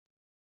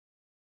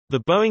The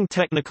Boeing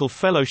Technical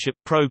Fellowship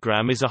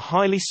Program is a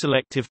highly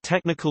selective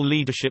technical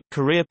leadership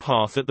career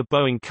path at the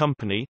Boeing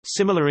Company,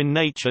 similar in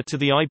nature to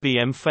the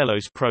IBM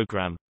Fellows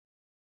Program.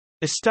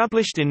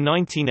 Established in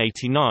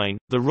 1989,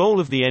 the role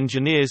of the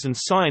engineers and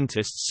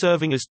scientists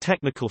serving as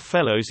technical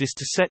fellows is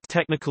to set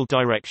technical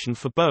direction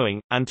for Boeing,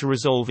 and to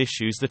resolve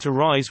issues that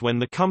arise when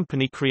the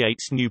company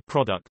creates new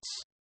products.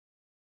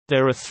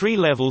 There are 3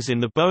 levels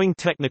in the Boeing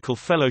Technical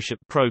Fellowship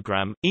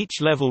Program,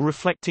 each level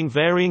reflecting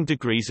varying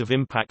degrees of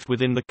impact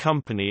within the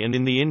company and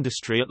in the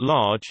industry at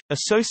large: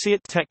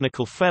 Associate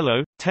Technical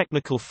Fellow,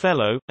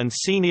 and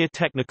Senior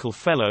Technical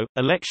Fellow.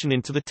 Election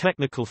into the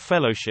Technical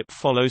Fellowship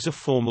follows a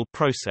formal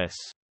process.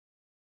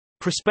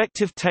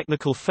 Prospective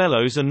technical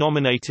fellows are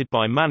nominated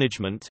by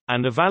management,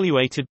 and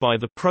evaluated by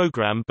the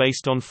program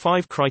based on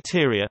 5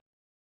 criteria: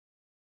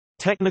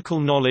 technical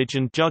knowledge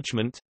and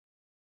judgment,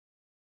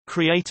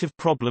 creative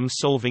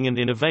problem-solving and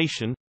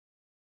innovation,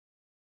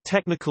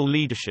 technical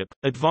leadership,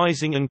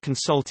 advising and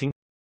consulting,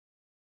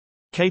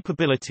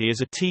 capability as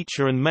a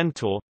teacher and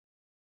mentor,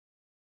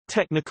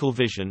 technical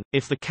vision.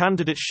 If the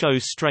candidate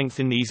shows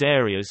strength in these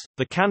areas,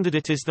 the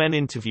candidate is then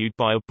interviewed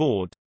by a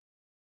board.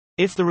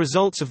 If the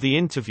results of the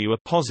interview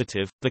are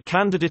positive, the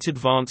candidate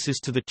advances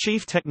to the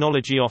Chief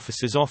Technology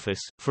Officer's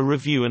office, for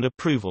review and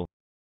approval.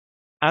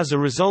 As a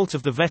result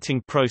of the vetting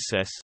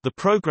process, the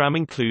program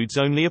includes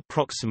only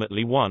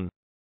approximately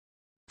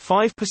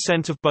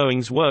 1.5% of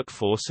Boeing's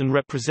workforce and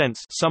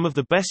represents some of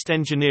the best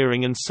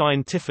engineering and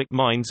scientific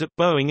minds at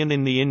Boeing and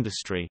in the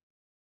industry.